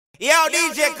Yo,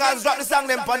 DJ Kaas drop the song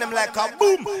them pon them like a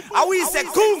boom. And we say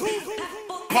cool.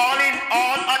 Calling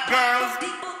all hot girls,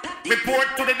 report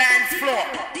to the dance floor.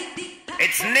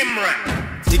 It's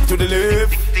Nymron. Stick to the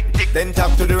left, then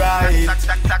tap to the right.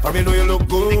 From you know you look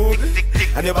good,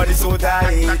 and your body so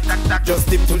tight. Just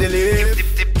dip to the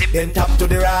left, then tap to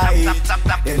the right.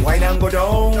 Then wine and go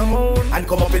down, and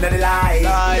come up in the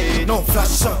light. No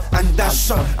flash and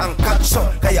dash and catch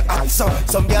cause you hot so.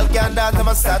 Some girl can't dance them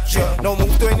a statue. No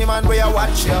move to any man where you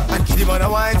watch you. And give him on a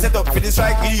wine, set up for the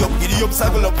strike. Giddy up,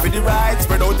 circle up for the right.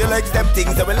 Spread out the legs, them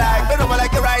things that we like. But over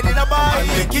like you riding a bike. And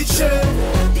make it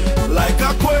shake, like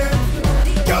a quake.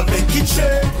 Girl make it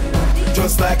shake,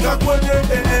 just like a quake.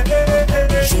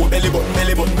 Show belly button,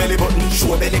 belly button, belly button.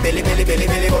 Show belly, belly, belly, belly,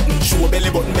 belly button. Show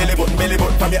belly button, belly button, belly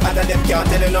button. From your other them can't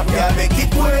tell enough. Girl make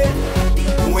it quake,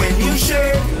 when you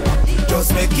shake,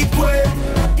 just make it quake.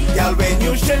 Girl when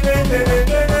you shake,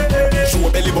 show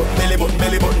belly button, belly button,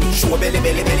 belly button. Show belly,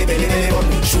 belly, belly, belly, belly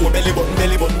button. Show belly button,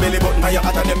 belly button, belly button. From your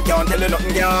other them can't tell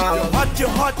nothing, girl. You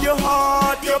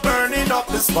hot, you're burning up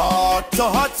the spot. So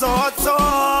hot, so hot, so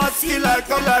hot. Skill like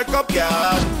a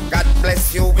girl. God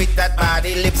bless you with that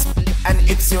body, lips and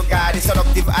hips you got it.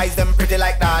 Seductive eyes, them pretty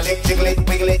like darling. Jiggle it,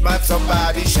 wiggle it, match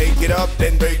somebody. Shake it up,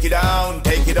 then break it down.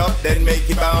 Take it up, then make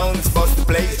it bounce. Bust the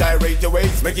place, gyrate your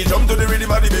waist. Make it jump to the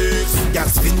rhythm of the bass. Yeah,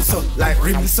 spin so, like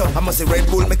rim so. I must say Red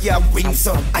Bull, make you have wings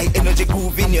so. High energy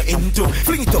grooving you into.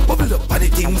 Fling it up, bubble up, and the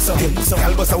thing so.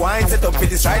 Girl bust a wine, set up for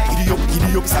the stride. Giddy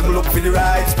up, saddle up for the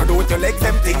ride. Spread out your legs,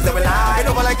 them things that we like. Get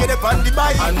over like get up on the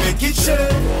bike. And make it shake,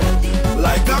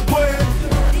 like a quake.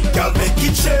 Girl make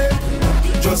it shake,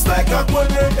 just like a quake.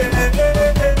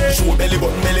 Show belly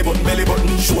button, belly button, belly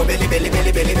button. Show belly, belly,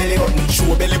 belly, belly, belly button.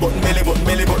 Show belly button, belly button,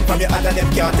 belly button. From your other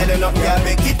them can't tell enough. Girl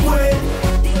make it quake,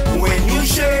 when you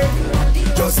shake,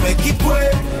 just make it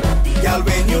quake. Girl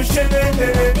when you shake,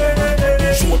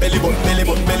 show belly button, belly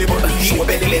button, belly button. Show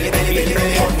belly, belly, belly, belly,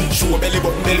 belly button. Show belly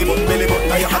button, belly button, belly button.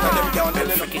 From your other them can't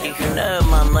tell enough. You know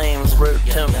my name's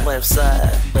Lutan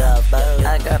Leftside.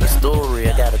 I got a story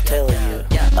I gotta tell you.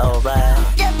 Alright.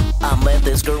 I met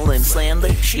this girl named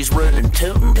Sandy. She's rootin'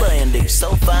 tootin' bandy.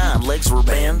 So fine, legs were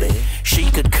bandy. She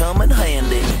could come in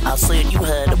handy. I said you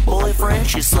had a boyfriend.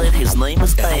 She said his name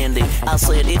is Andy. I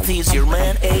said if he's your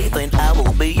man A, then I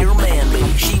will be your man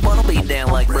B. She wanna be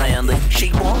down like Brandy.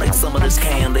 She wanted some of this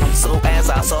candy. So as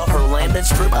I saw her landing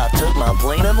strip, I took my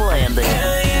plane and landed.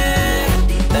 Hell yeah,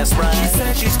 that's right. She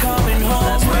said she's coming home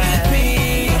that's with right.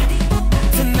 me.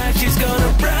 Tonight she's gonna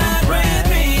ride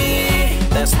with me.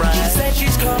 That's right. She said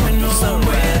she's coming home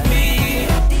with me.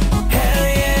 Hell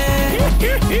yeah,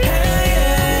 hell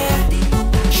yeah.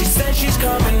 She said she's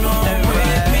coming home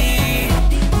with me.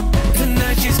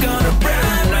 Tonight she's gonna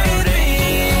ride with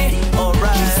me.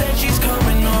 Alright. She said she's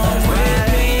coming home with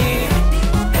me.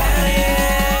 Hell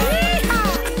yeah.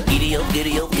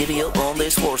 Giddy up on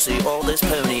this horsey, all this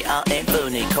pony. I ain't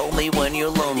phony. Call me when you're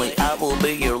lonely. I will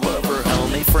be your lover,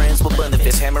 homie. Friends with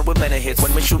benefits, hammer with many hits.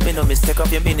 When we shoot minimis, take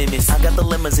off your minimis. I got the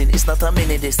limousine, it's not a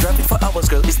minute this. Driving for hours,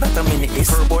 girl, it's not a minute this.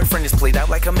 Her boyfriend is played out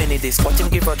like a mini disc. Watch him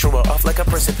give her throw her off like a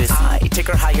precipice. I take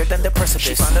her higher than the precipice.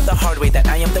 She found out the hard way that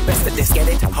I am the best at this. Get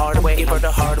it? Hard way, give her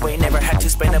the hard way. Never had to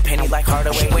spend a penny like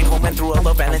Hardaway. She went home and threw all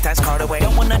the Valentine's card away.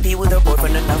 Don't wanna deal with her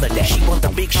boyfriend another day. She want the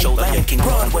big show, Lion King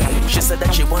Broadway. She said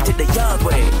that she wanted the yard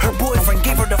way. Her boyfriend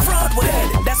gave her the fraud way.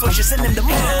 That's why she sent him the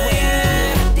mood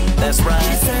way. That's right.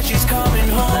 She said she's coming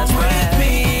home that's right. with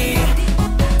me.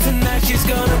 Tonight she's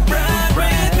gonna ride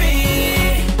with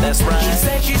me. That's right. She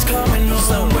said she's coming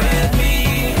home with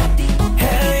me.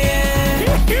 Hell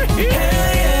yeah,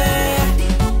 hell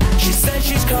yeah. She said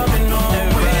she's coming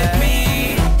home with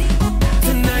me.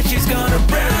 Tonight she's gonna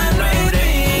ride with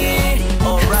me.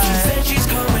 Alright. She said she's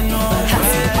coming home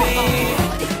with me.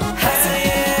 Hell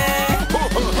yeah.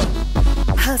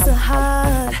 Hustle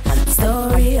hard,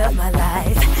 story of my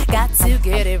life. Got to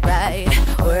get it right,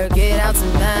 work it out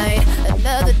tonight.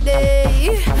 Another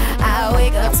day, I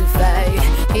wake up to fight.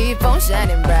 Keep on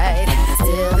shining bright,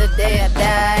 till the day I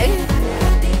die.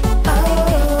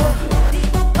 Oh,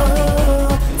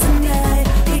 oh, tonight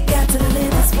we got to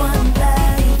live this one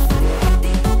life.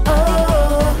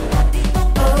 Oh,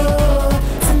 oh,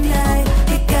 tonight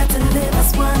we got to live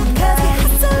this one life. 'Cause we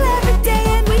hustle every day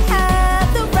and we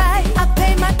have the right. I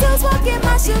pay my dues, walk in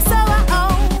my shoes, so I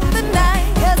own the night.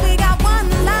 'Cause we got one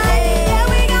life, yeah,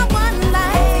 we got one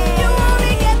life. You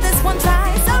only get this one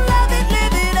try, so love it,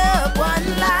 live it up, one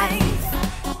life.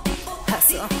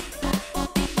 Hustle,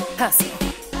 hustle,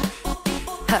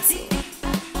 hustle.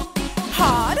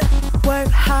 Hard, work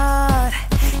hard,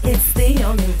 it's the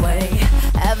only way.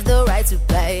 Have the right to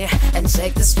play and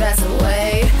shake the stress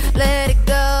away. Let it go.